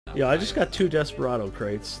Yeah, I just got 2 Desperado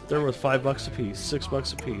crates. They're worth $5 a piece,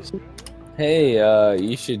 $6 a piece. Hey,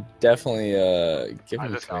 you should definitely give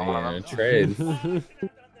me a trade.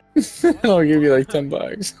 I'll give you like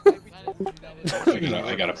 $10.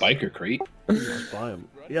 I got a biker crate. Just buy them.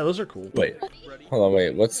 Yeah, those are cool. Wait, hold on,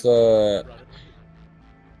 wait. What's the?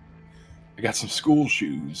 I got some school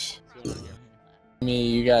shoes.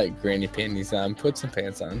 You got granny panties on. Put some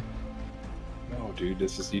pants on. No, dude,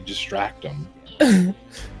 this is you distract them.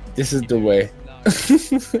 This is the way.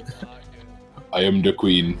 I am the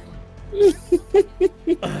queen.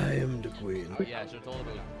 I am the queen.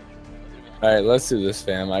 Alright, let's do this,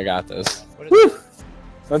 fam. I got this. Woo!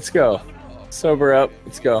 Let's go. Sober up.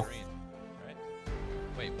 Let's go.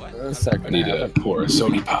 Wait, what? I need to pour a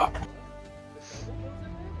Sony pop.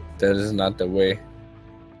 That is not the way.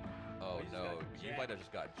 Oh no, you might have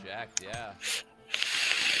just got jacked, yeah.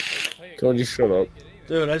 Cody, shut up.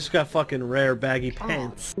 Dude, I just got fucking rare baggy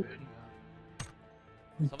pants.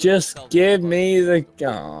 Just give me the...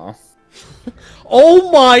 Aw.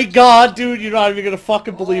 Oh my god, dude, you're not even gonna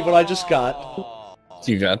fucking believe what I just got.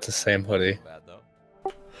 You got the same hoodie.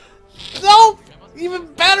 No! Even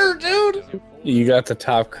better, dude! You got the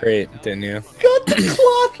top crate, didn't you? Got the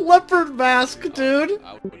cloth leopard mask, dude!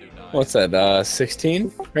 What's that,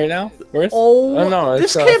 16 right now? Worth? Oh, no,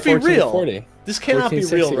 this it's, can't be real. 1440. This cannot be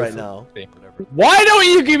real right now. Why don't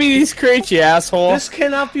you give me these crates, you asshole? This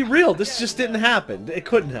cannot be real. This just didn't happen. It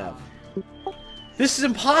couldn't have. This is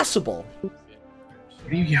impossible. What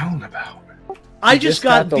are you yelling about? I just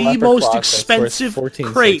got the most expensive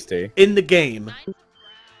crate in the game.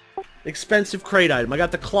 Expensive crate item. I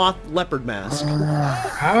got the cloth leopard mask.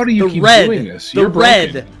 How do you keep doing this? The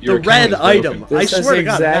red item. I swear to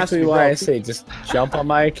God, this is exactly why I say just jump on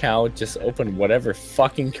my account, just open whatever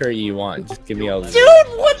fucking crate you want. Just give me all. Dude,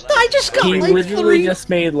 what? I just got he like literally just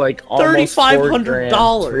made like almost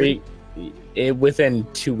 $3,500 within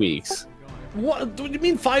 2 weeks. What do you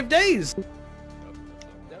mean 5 days?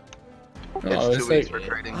 No, It's 2 weeks for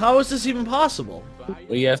trading. How is this even possible?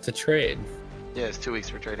 Well, you have to trade. Yeah, it's 2 weeks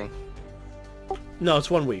for trading. No,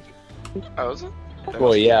 it's 1 week. Oh, is it?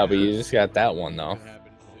 Well, yeah, but you just got that one though.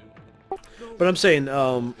 But I'm saying,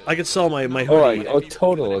 I could sell my hoodie. Oh,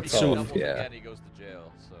 total soon. itself, yeah.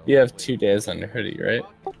 You have 2 days on your hoodie, right?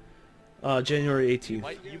 January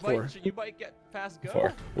 18th. 4. You might get past go.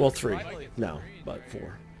 4. Well, 3 now, but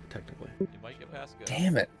 4 technically. You might get past go.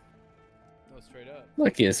 Damn it! No, straight up.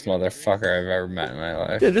 Luckiest motherfucker I've ever met in my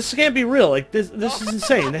life. Dude, this can't be real. Like this is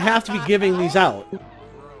insane. They have to be giving these out.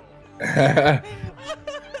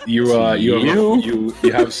 You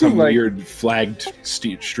have some weird flagged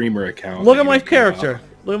streamer account. Look at my character.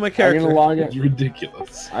 Look at my character. I'm gonna log in. It's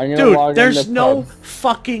ridiculous. Dude, there's no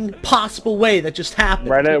fucking possible way that just happened.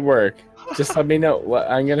 Right at work. Just let me know.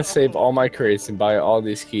 I'm gonna save all my crates and buy all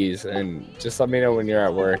these keys, and just let me know when you're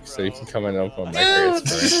at work so you can come and open my crates.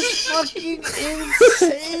 This is fucking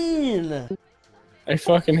insane. I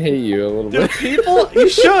fucking hate you a little bit. People, you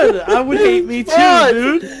should. I would hate me too,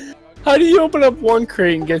 dude. How do you open up one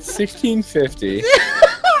crate and get 1650?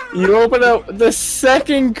 You open up the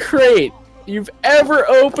second crate you've ever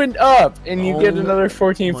opened up, and you get another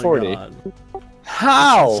 1440.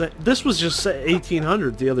 How? This was just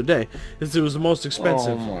 1800 the other day. It was the most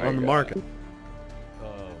expensive on the market.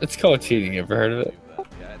 It's called cheating. You ever heard of it?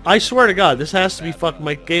 I swear to God, this has to be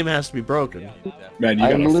my game has to be broken. Man, you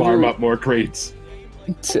gotta farm up more crates.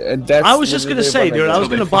 I was just gonna say, dude, I was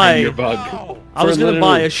gonna buy a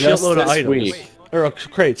shitload of items. Or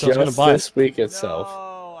crates, I was gonna buy this week itself.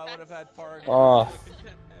 Oh,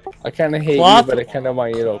 I kind of hate you, but I kind of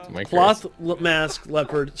want you to open my crates. Cloth mask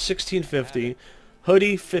leopard 1650,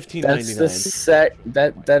 hoodie 1599. That's the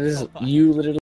that is you literally.